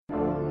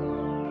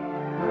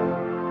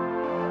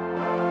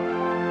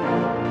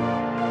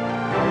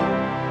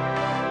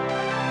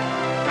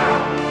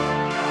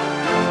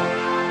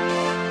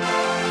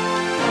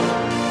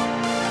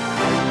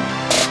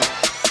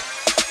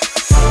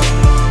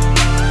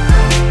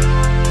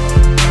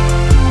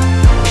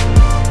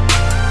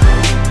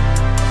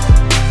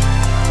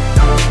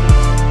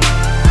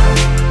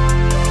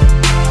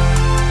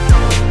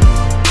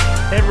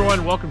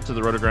to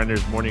the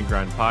Roto-Grinders Morning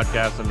Grind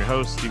Podcast. I'm your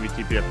host, Stevie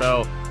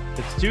TPFL.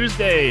 It's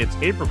Tuesday. It's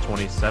April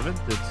 27th.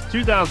 It's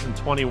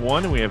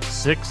 2021, and we have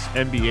 6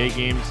 NBA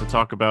games to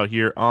talk about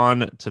here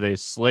on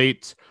today's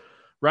slate.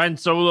 Riding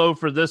solo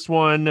for this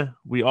one.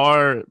 We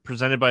are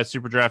presented by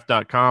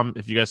Superdraft.com.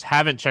 If you guys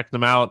haven't checked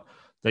them out,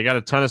 they got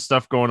a ton of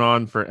stuff going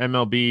on for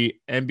MLB,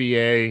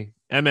 NBA,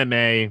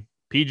 MMA,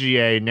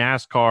 PGA,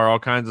 NASCAR, all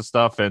kinds of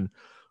stuff. And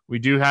we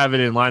do have it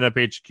in Lineup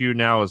HQ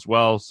now as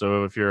well.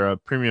 So if you're a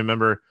premium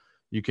member,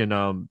 you can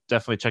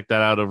definitely check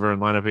that out over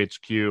in Lineup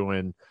HQ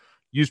and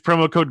use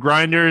promo code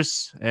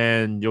Grinders,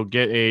 and you'll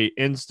get a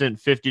instant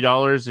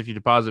 $50 if you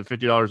deposit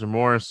 $50 or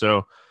more.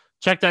 So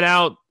check that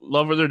out.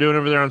 Love what they're doing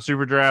over there on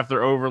Superdraft.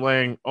 They're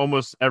overlaying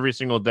almost every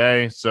single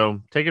day.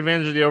 So take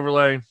advantage of the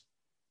overlay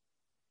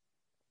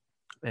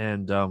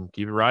and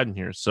keep it riding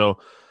here. So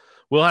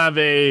we'll have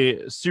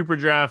a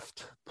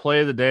Superdraft play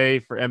of the day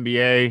for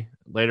NBA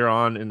later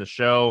on in the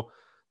show.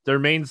 Their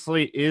main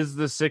slate is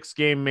the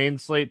 6-game main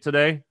slate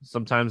today.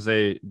 Sometimes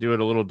they do it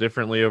a little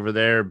differently over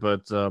there,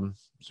 but so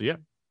yeah.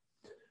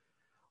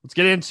 Let's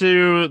get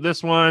into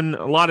this one.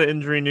 A lot of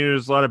injury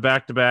news, a lot of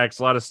back-to-backs,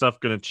 a lot of stuff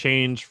going to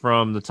change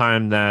from the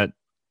time that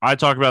I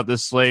talk about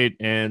this slate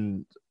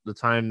and the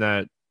time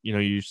that,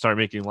 you start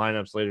making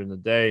lineups later in the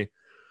day.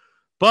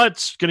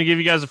 But going to give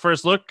you guys a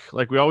first look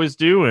like we always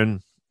do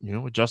and,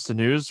 adjust the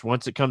news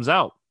once it comes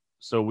out.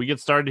 So we get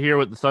started here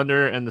with the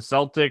Thunder and the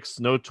Celtics.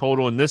 No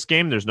total in this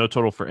game. There's no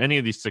total for any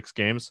of these 6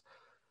 games.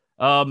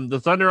 The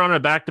Thunder on a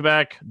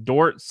back-to-back.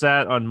 Dort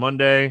sat on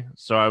Monday,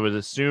 so I would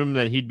assume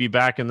that he'd be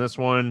back in this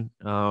one.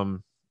 I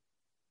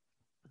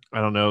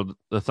don't know.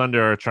 The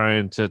Thunder are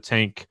trying to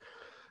tank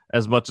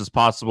as much as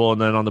possible.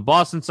 And then on the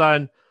Boston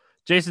side,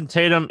 Jason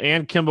Tatum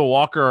and Kemba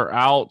Walker are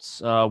out.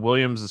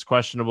 Williams is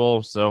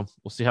questionable, so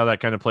we'll see how that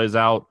kind of plays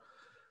out.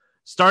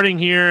 Starting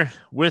here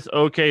with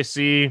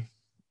OKC,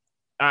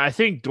 I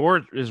think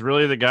Dort is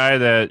really the guy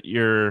that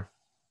you're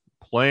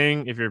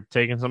playing if you're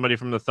taking somebody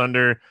from the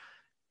Thunder.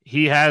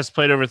 He has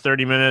played over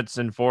 30 minutes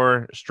in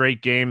 4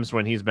 straight games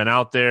when he's been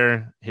out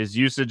there. His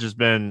usage has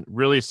been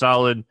really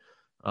solid.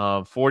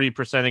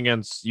 40%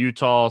 against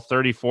Utah,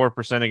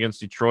 34%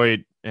 against Detroit,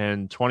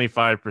 and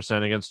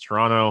 25% against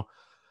Toronto.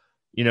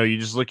 You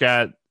just look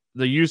at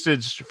the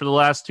usage for the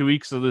last 2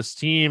 weeks of this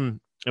team,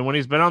 and when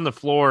he's been on the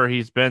floor,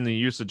 he's been the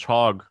usage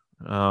hog.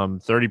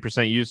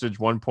 30% usage,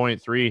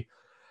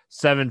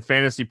 1.37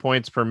 fantasy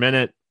points per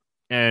minute.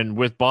 And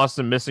with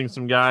Boston missing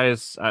some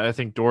guys, I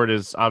think Dort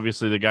is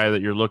obviously the guy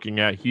that you're looking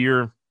at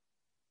here.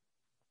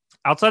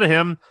 Outside of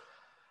him,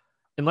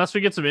 unless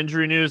we get some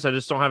injury news, I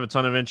just don't have a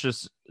ton of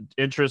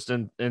interest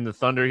in the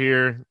Thunder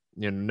here.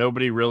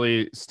 Nobody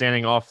really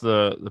standing off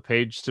the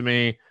page to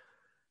me.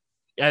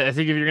 I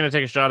think if you're going to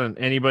take a shot on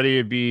anybody,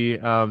 it'd be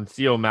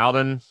Theo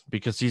Maledon,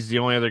 because he's the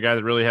only other guy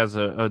that really has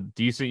a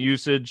decent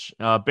usage.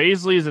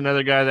 Baisley is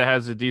another guy that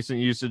has a decent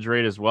usage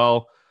rate as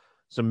well.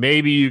 So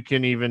maybe you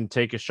can even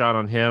take a shot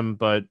on him.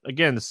 But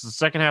again, this is the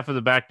second half of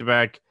the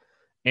back-to-back,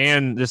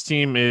 and this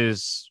team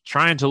is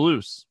trying to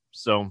lose.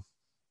 So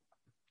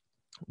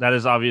that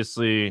is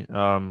obviously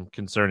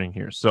concerning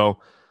here. So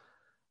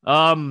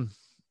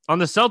on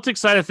the Celtics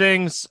side of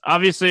things,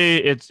 obviously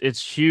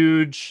it's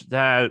huge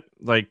that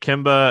like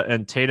Kemba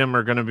and Tatum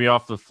are going to be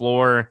off the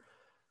floor.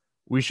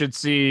 We should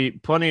see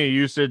plenty of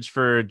usage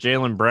for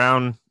Jaylen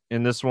Brown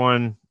in this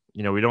one.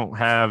 We don't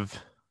have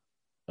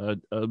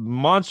a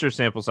monster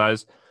sample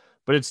size,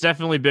 but it's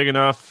definitely big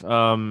enough.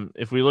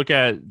 If we look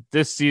at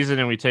this season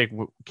and we take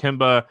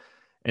Kemba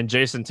and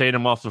Jason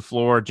Tatum off the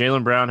floor,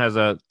 Jaylen Brown has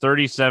a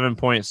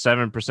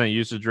 37.7%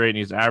 usage rate, and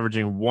he's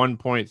averaging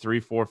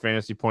 1.34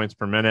 fantasy points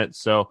per minute.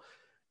 So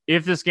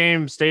if this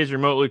game stays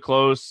remotely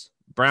close,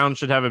 Brown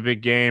should have a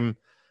big game.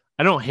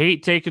 I don't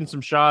hate taking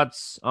some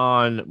shots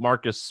on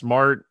Marcus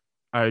Smart.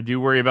 I do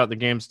worry about the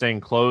game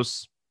staying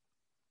close.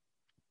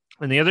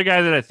 And the other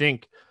guy that I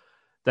think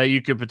that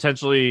you could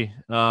potentially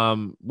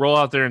roll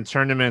out there in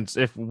tournaments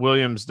if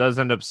Williams does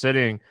end up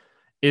sitting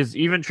is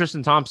even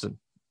Tristan Thompson.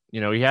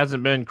 He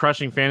hasn't been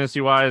crushing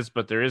fantasy-wise,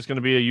 but there is going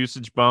to be a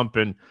usage bump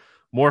and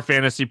more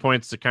fantasy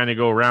points to kind of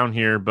go around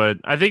here. But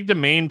I think the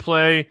main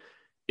play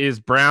is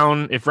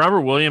Brown. If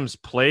Robert Williams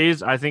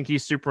plays, I think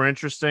he's super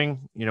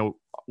interesting.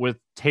 With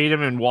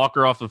Tatum and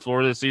Walker off the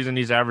floor this season,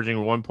 he's averaging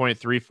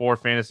 1.34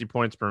 fantasy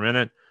points per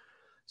minute.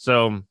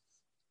 So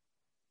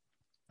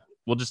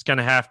we'll just kind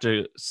of have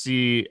to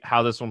see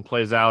how this one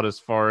plays out as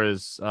far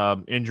as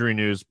injury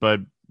news. But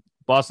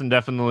Boston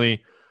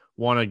definitely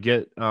want to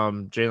get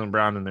Jaylen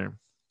Brown in there.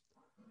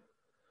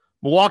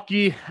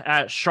 Milwaukee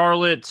at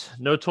Charlotte.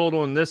 No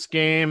total in this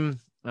game.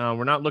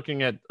 We're not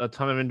looking at a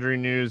ton of injury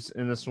news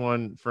in this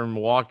one for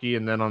Milwaukee.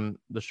 And then on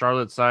the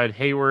Charlotte side,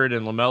 Hayward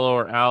and LaMelo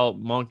are out.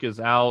 Monk is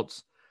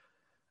out.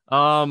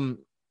 I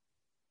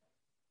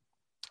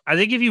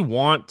think if you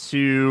want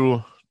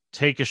to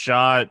take a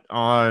shot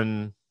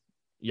on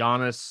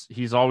Giannis,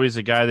 he's always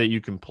a guy that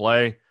you can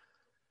play.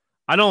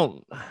 I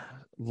don't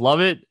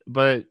love it,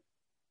 but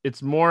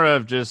it's more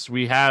of just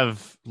we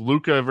have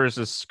Luka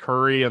versus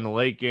Curry in the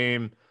late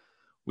game.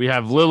 We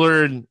have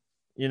Lillard,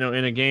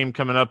 in a game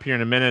coming up here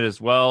in a minute as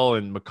well,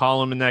 and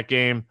McCollum in that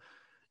game.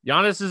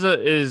 Giannis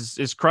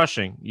is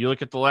crushing. You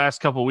look at the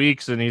last couple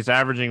weeks, and he's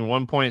averaging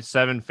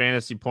 1.7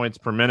 fantasy points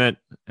per minute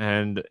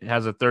and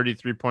has a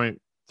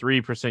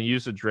 33.3%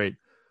 usage rate.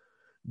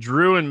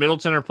 Drew and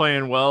Middleton are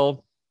playing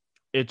well.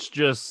 It's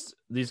just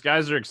these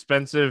guys are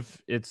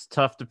expensive. It's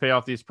tough to pay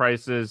off these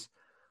prices.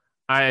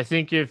 I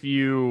think if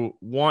you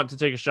want to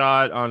take a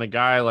shot on a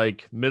guy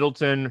like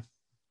Middleton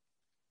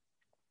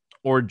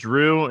or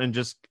Drew and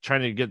just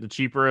trying to get the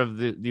cheaper of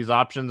these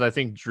options, I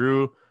think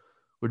Drew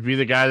would be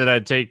the guy that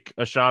I'd take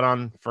a shot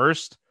on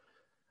first.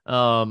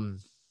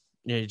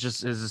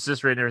 Just his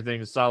assist rate and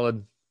everything is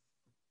solid.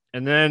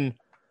 And then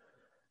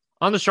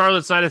on the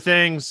Charlotte side of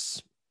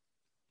things,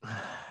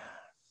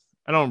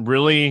 I don't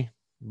really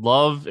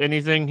love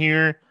anything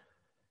here.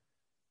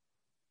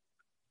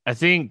 I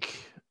think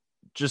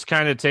just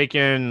kind of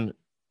taking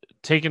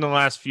the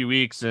last few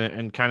weeks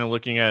and kind of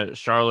looking at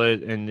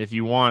Charlotte, and if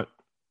you want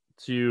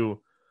to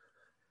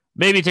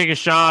maybe take a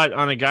shot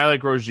on a guy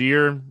like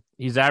Rozier,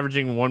 he's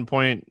averaging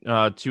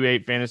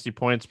 1.28 fantasy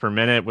points per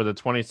minute with a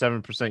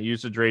 27%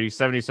 usage rate. He's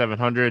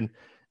 7,700.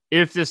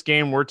 If this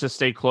game were to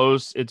stay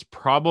close, it's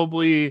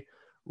probably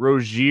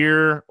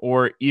Rozier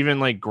or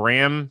even like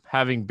Graham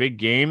having big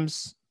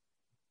games.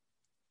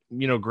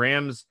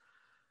 Graham's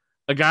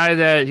a guy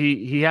that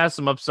he has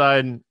some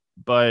upside,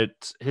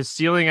 but his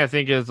ceiling, I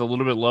think, is a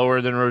little bit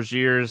lower than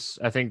Rozier's.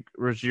 I think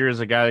Rozier is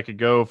a guy that could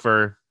go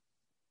for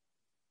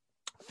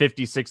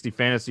 50, 60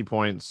 fantasy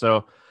points.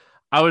 So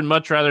I would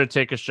much rather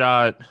take a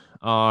shot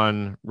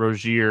on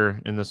Rozier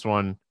in this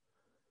one.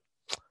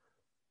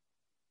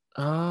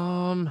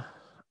 I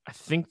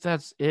think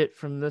that's it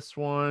from this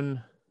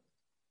one.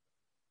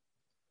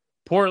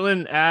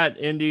 Portland at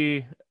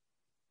Indy,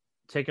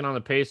 taking on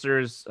the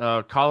Pacers.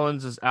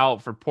 Collins is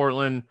out for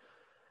Portland.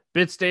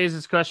 Bitstays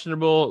is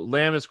questionable.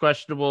 Lamb is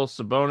questionable.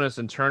 Sabonis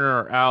and Turner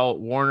are out.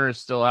 Warner is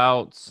still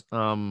out.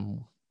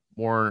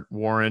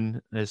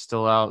 Warren is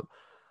still out.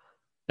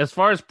 As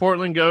far as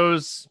Portland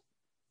goes,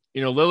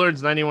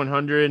 Lillard's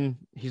 9,100.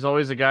 He's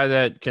always a guy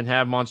that can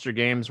have monster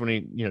games when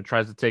he,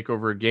 tries to take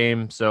over a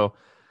game. So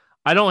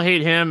I don't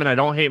hate him, and I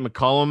don't hate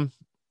McCollum.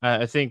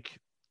 I think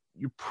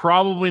you're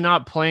probably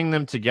not playing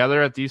them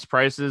together at these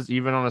prices,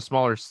 even on a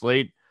smaller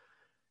slate.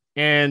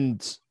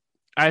 And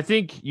I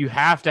think you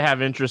have to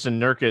have interest in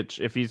Nurkic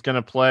if he's going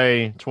to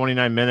play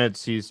 29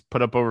 minutes. He's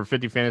put up over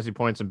 50 fantasy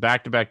points in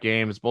back-to-back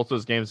games, both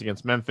those games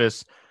against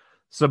Memphis.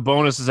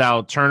 Sabonis is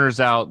out. Turner's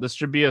out. This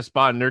should be a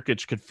spot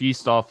Nurkic could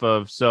feast off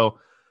of. So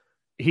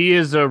he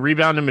is a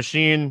rebounding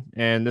machine,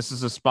 and this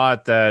is a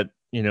spot that,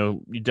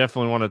 you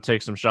definitely want to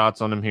take some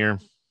shots on him here.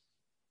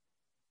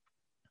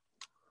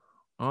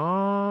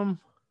 On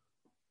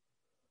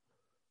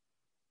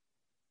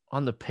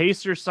the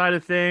Pacers side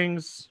of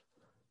things,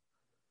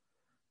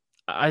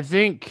 I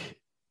think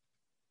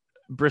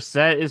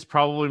Brissett is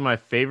probably my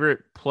favorite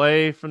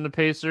play from the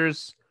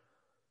Pacers.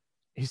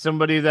 He's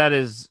somebody that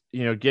is,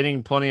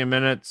 getting plenty of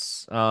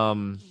minutes.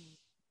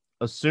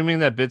 Assuming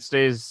that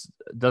Bitstays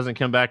doesn't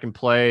come back and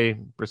play,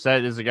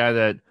 Brissett is a guy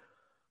that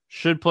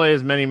should play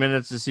as many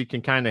minutes as he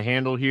can kind of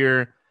handle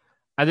here.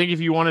 I think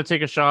if you want to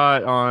take a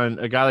shot on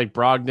a guy like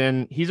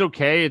Brogdon, he's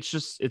okay.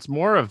 It's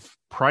more of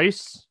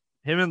price.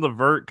 Him and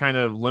LeVert kind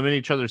of limit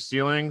each other's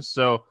ceilings,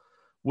 so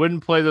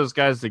wouldn't play those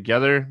guys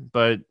together,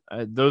 but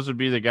those would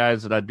be the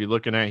guys that I'd be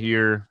looking at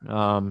here.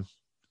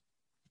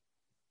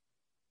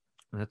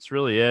 That's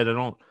really it. I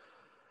don't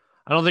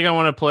think I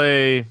want to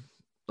play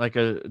like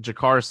a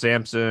Jakar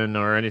Sampson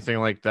or anything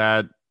like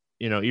that.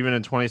 Even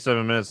in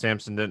 27 minutes,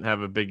 Sampson didn't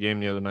have a big game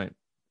the other night.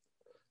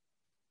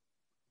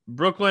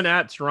 Brooklyn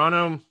at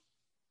Toronto.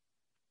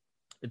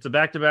 It's a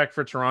back-to-back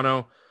for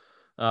Toronto.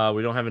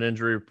 We don't have an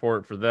injury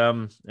report for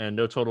them, and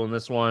no total in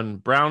this one.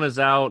 Brown is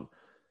out.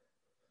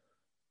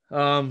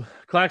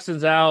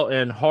 Claxton's out,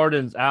 and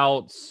Harden's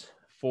out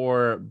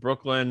for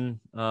Brooklyn.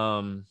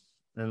 And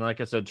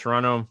like I said,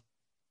 Toronto,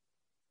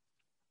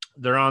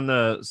 they're on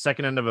the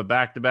second end of a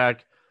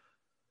back-to-back.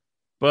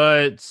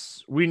 But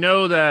we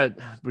know that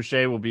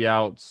Boucher will be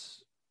out.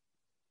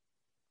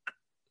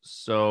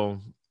 So,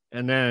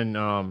 and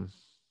then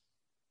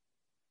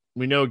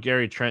we know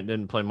Gary Trent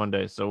didn't play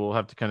Monday, so we'll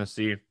have to kind of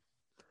see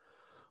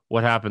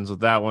what happens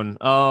with that one.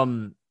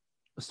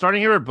 Starting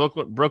here at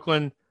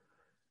Brooklyn,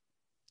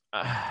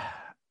 I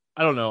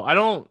don't know. I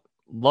don't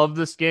love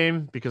this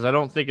game because I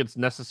don't think it's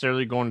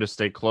necessarily going to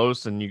stay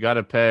close, and you got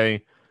to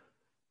pay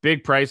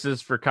big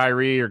prices for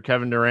Kyrie or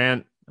Kevin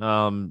Durant.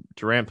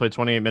 Durant played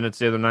 28 minutes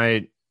the other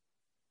night.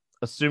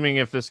 Assuming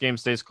if this game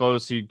stays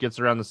close, he gets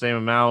around the same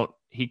amount.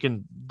 He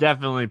can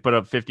definitely put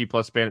up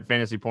 50-plus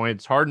fantasy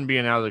points. Harden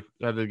being out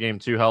of the game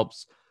too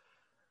helps.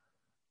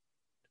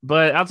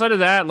 But outside of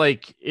that,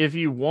 like if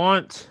you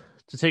want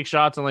to take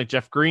shots on like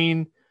Jeff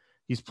Green,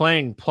 he's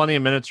playing plenty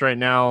of minutes right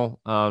now,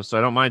 so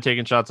I don't mind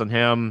taking shots on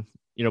him.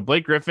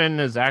 Blake Griffin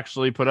has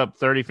actually put up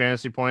 30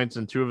 fantasy points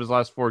in 2 of his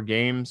last 4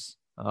 games,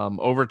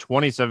 over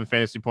 27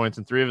 fantasy points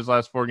in 3 of his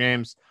last 4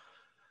 games.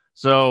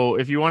 So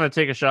if you want to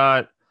take a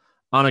shot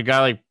on a guy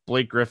like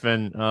Blake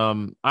Griffin,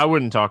 I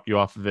wouldn't talk you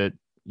off of it.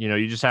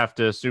 you just have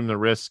to assume the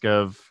risk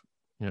of,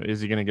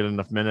 is he going to get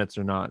enough minutes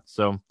or not?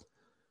 So,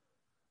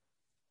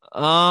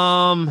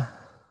 as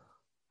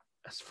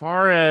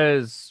far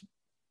as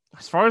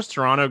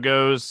Toronto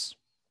goes,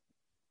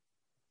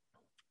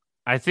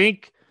 I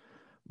think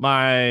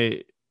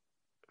my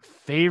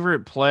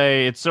favorite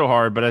play, it's so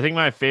hard, but I think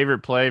my favorite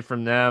play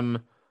from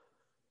them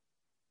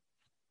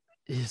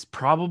is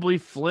probably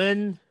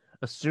Flynn,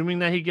 assuming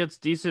that he gets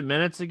decent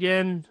minutes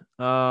again.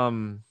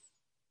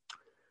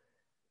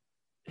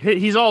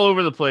 He's all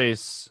over the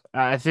place.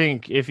 I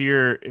think if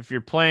you're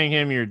playing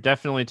him, you're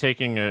definitely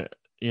taking a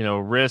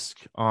risk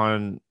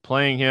on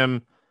playing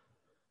him.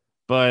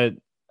 But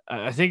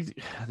I think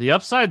the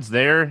upside's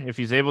there if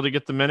he's able to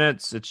get the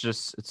minutes.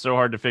 It's so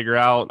hard to figure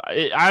out.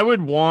 I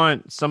would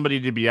want somebody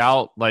to be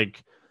out.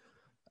 Like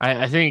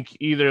I think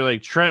either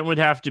like Trent would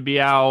have to be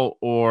out,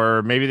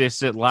 or maybe they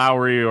sit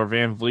Lowry or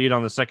Van Vliet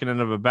on the second end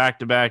of a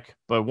back-to-back.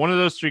 But one of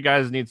those three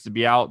guys needs to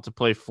be out to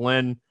play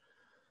Flynn.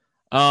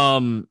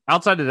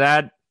 Outside of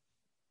that,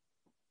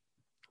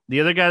 the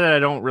other guy that I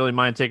don't really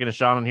mind taking a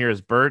shot on here is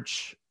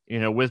Birch.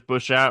 With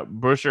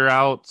Busher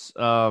out,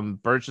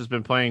 Birch has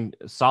been playing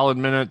solid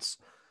minutes.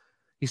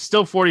 He's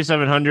still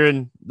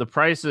 4,700. The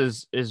price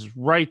is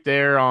right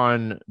there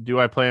on, do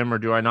I play him or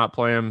do I not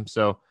play him?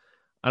 So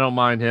I don't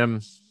mind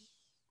him.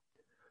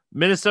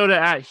 Minnesota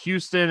at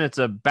Houston. It's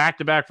a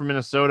back-to-back for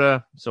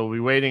Minnesota, so we'll be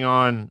waiting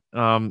on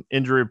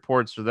injury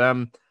reports for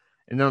them.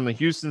 And then on the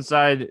Houston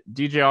side,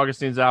 DJ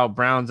Augustine's out,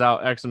 Brown's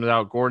out, Exum is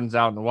out, Gordon's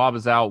out,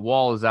 Nwaba's out,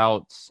 Wall is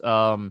out.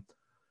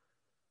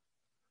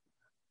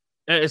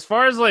 As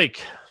far as like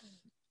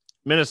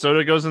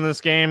Minnesota goes in this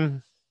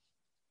game,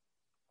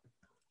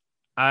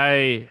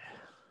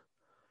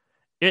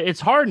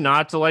 it's hard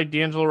not to like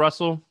D'Angelo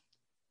Russell.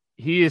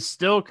 He is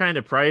still kind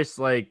of priced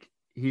like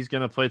he's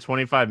going to play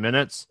 25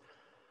 minutes.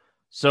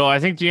 So I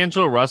think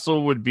D'Angelo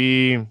Russell would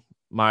be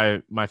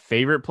my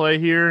favorite play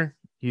here.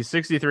 He's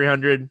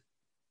 6,300.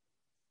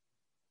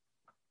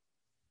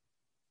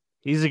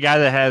 He's a guy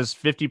that has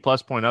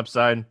 50-plus point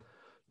upside,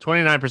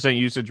 29%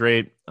 usage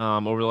rate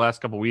over the last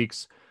couple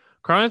weeks.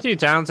 Karl-Anthony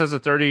Towns has a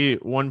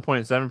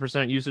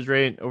 31.7% usage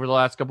rate over the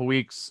last couple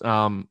weeks.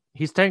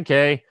 He's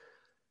 10K.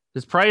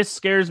 His price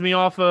scares me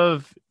off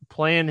of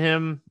playing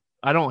him.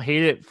 I don't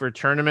hate it for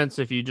tournaments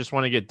if you just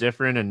want to get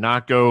different and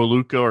not go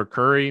Luka or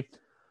Curry.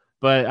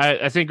 But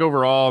I think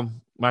overall,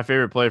 my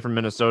favorite play from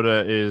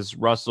Minnesota is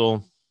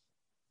Russell.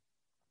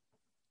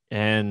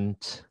 And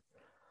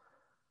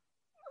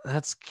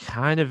that's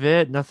kind of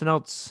it. Nothing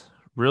else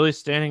really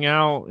standing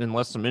out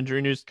unless some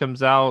injury news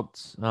comes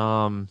out.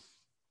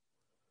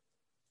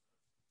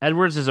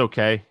 Edwards is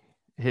okay.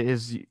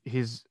 He's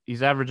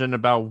averaging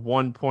about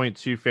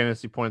 1.2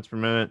 fantasy points per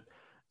minute.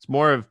 It's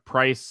more of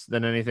price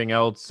than anything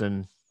else,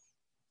 and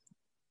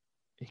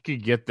he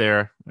could get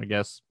there, I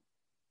guess.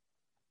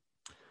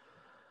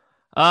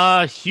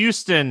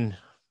 Houston,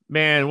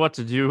 man, what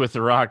to do with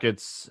the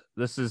Rockets?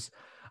 This is,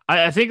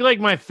 I think like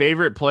my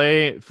favorite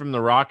play from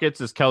the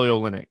Rockets is Kelly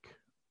Olynyk,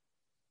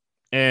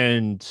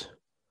 and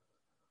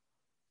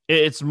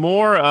it's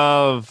more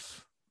of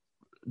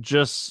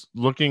just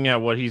looking at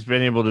what he's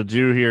been able to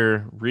do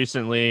here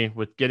recently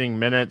with getting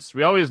minutes.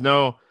 We always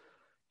know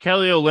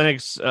Kelly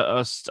Olynyk's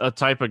a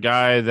type of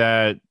guy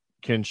that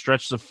can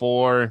stretch the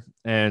floor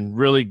and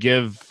really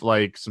give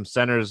like some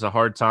centers a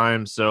hard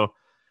time. So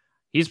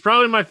he's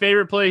probably my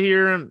favorite play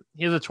here.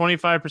 He has a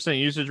 25%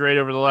 usage rate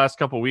over the last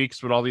couple of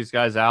weeks with all these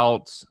guys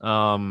out.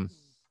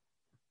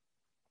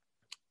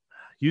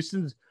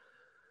 Houston's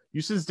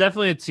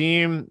definitely a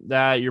team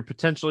that you're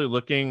potentially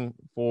looking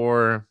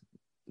for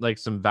like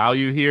some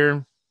value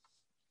here.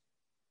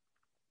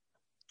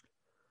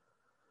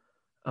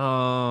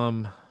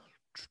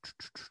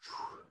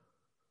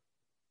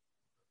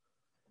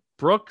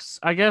 Brooks,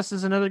 I guess,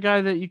 is another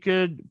guy that you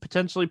could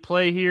potentially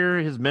play here.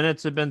 His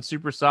minutes have been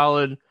super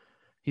solid.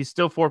 He's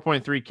still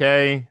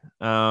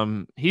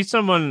 4.3K. He's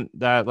someone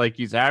that like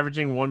he's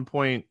averaging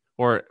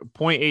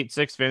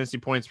 0.86 fantasy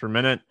points per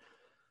minute.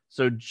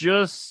 So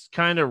just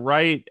kind of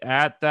right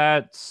at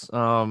that.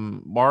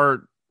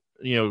 Martin's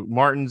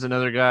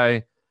another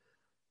guy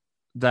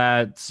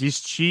that he's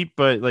cheap,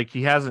 but like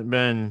he hasn't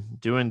been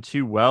doing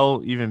too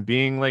well, even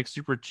being like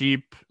super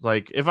cheap.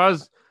 Like if I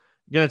was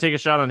gonna take a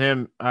shot on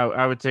him,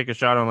 I would take a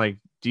shot on like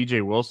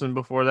DJ Wilson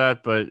before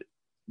that, but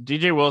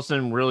DJ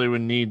Wilson really would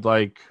need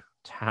like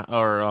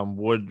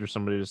Wood or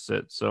somebody to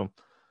sit. So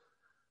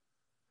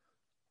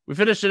we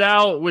finished it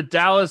out with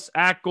Dallas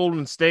at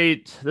Golden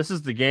State. This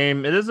is the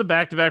game. It is a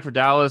back-to-back for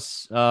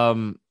Dallas,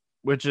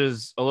 which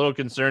is a little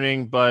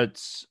concerning,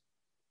 but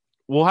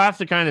we'll have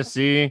to kind of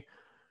see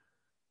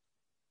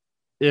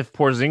if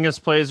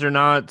Porzingis plays or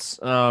not.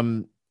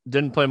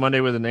 Didn't play Monday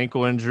with an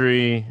ankle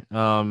injury.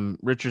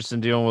 Richardson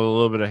dealing with a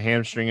little bit of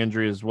hamstring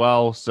injury as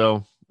well.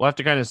 So we'll have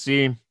to kind of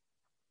see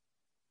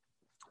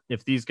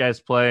if these guys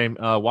play.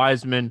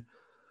 Wiseman,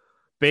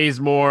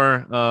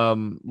 Bazemore,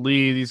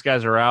 Lee, these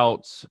guys are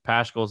out.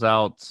 Paschal's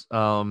out.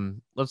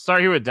 Let's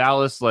start here with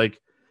Dallas.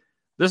 Like,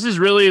 this is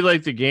really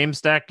like the game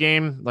stack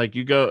game. Like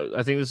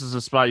I think this is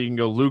a spot you can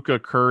go Luka,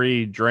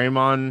 Curry,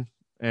 Draymond,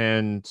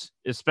 and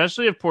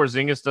especially if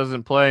Porzingis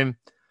doesn't play.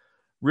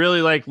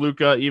 Really like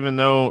Luka, even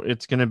though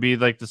it's going to be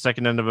like the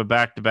second end of a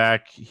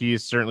back-to-back.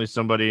 He's certainly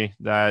somebody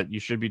that you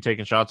should be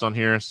taking shots on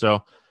here.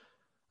 So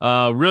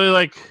really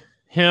like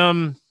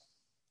him.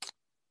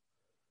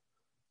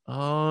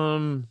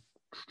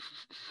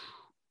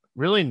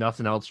 Really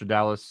nothing else for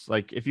Dallas.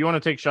 Like if you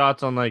want to take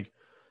shots on like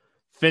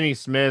Finney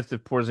Smith,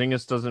 if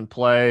Porzingis doesn't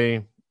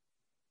play,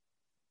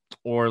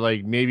 or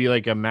like maybe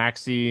like a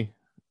Maxi.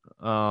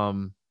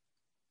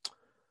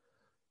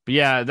 But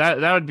yeah,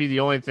 that would be the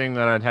only thing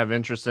that I'd have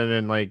interest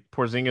in. Like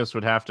Porzingis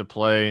would have to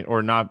play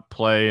or not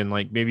play, and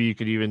like maybe you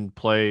could even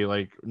play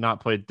like not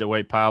play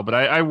Dwight Powell. But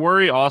I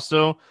worry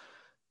also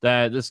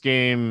that this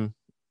game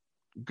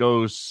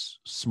goes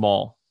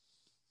small.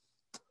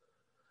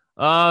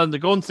 The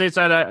Golden State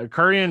side,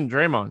 Curry and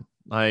Draymond,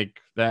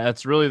 like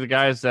that's really the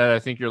guys that I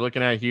think you're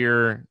looking at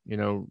here. You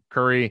know,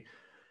 Curry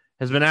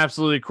has been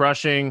absolutely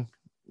crushing.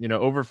 You know,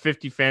 over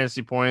 50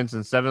 fantasy points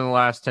in 7 of the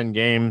last 10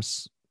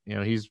 games. You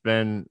know, he's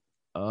been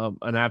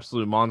an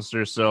absolute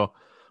monster. So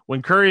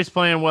when Curry's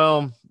playing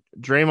well,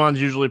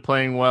 Draymond's usually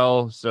playing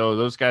well. So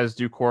those guys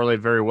do correlate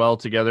very well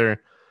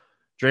together.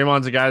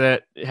 Draymond's a guy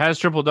that has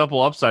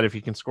triple-double upside if he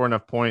can score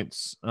enough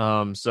points.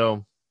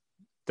 So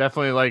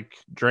definitely like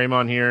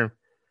Draymond here.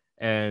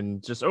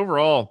 And just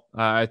overall,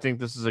 I think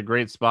this is a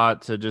great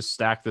spot to just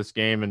stack this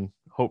game and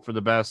hope for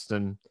the best.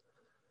 And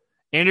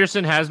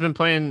Anderson has been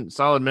playing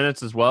solid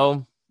minutes as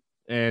well.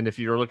 And if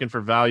you're looking for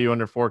value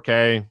under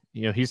 4K,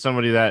 you know, he's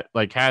somebody that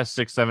like has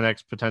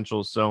 6-7x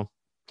potential. So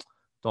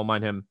don't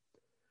mind him.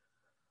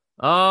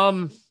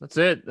 That's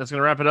it. That's going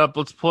to wrap it up.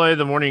 Let's play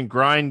the morning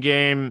grind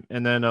game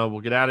and then we'll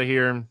get out of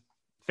here.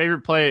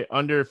 Favorite play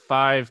under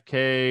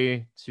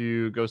 5K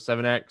to go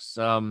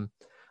 7x.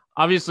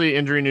 Obviously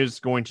injury news is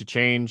going to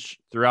change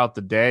throughout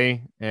the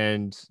day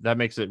and that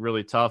makes it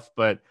really tough.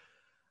 But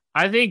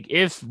I think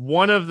if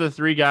one of the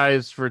three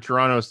guys for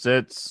Toronto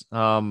sits,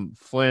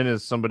 Flynn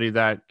is somebody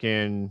that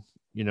can,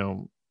 you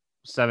know,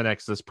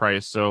 7x this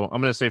price. So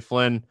I'm going to say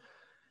Flynn.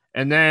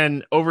 And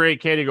then over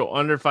 8K to go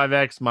under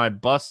 5x, my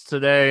bust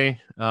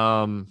today.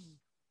 Honestly,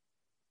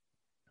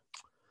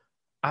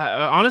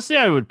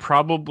 I would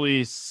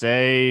probably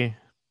say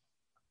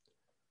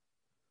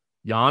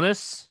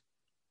Giannis.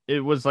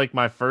 It was like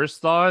my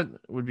first thought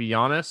would be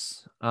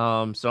Giannis.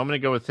 So I'm going to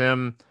go with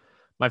him.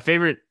 My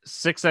favorite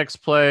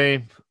 6x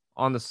play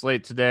on the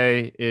slate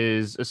today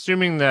is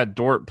assuming that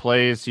Dort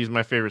plays. He's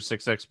my favorite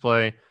 6x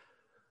play.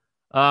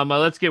 My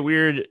Let's Get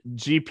Weird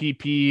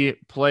GPP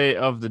play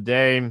of the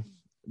day.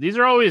 These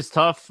are always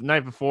tough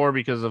night before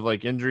because of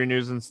like injury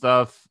news and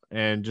stuff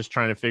and just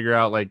trying to figure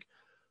out like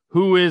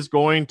who is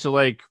going to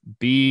like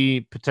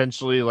be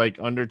potentially like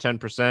under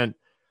 10%.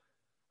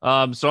 So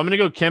I'm going to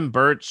go Kim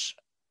Birch.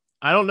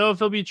 I don't know if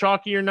he'll be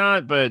chalky or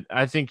not, but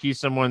I think he's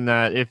someone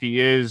that if he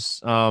is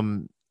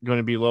going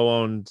to be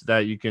low owned,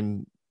 that you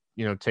can,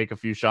 you know, take a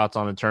few shots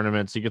on in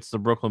tournaments. He gets the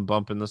Brooklyn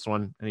bump in this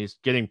one, and he's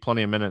getting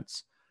plenty of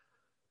minutes.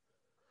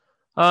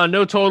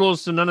 No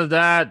totals, so none of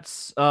that.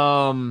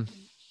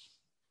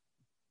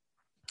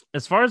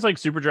 As far as like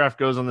super draft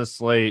goes on this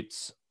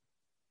slate,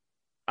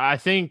 I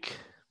think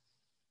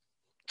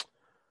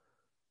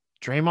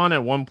Draymond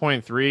at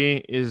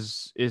 1.3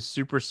 is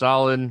super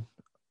solid.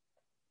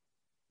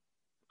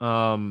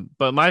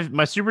 But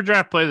my super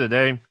draft play of the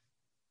day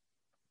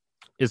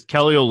is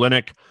Kelly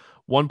Olynyk,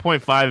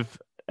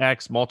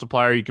 1.5x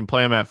multiplier. You can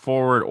play him at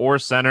forward or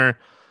center,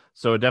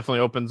 so it definitely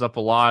opens up a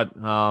lot.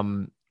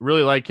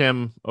 Really like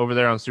him over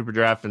there on super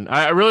draft, and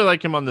I really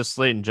like him on this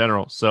slate in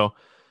general. So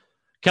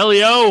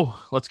Kelly O,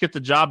 let's get the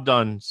job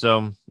done.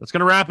 So that's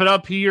gonna wrap it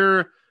up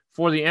here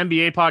for the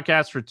NBA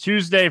podcast for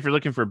Tuesday. If you're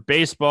looking for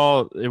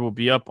baseball, it will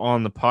be up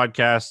on the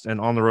podcast and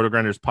on the Roto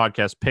Grinders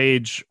podcast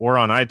page or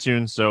on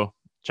iTunes. So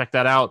check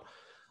that out.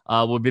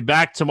 We'll be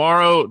back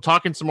tomorrow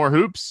talking some more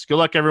hoops. Good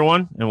luck,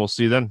 everyone, and we'll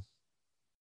see you then.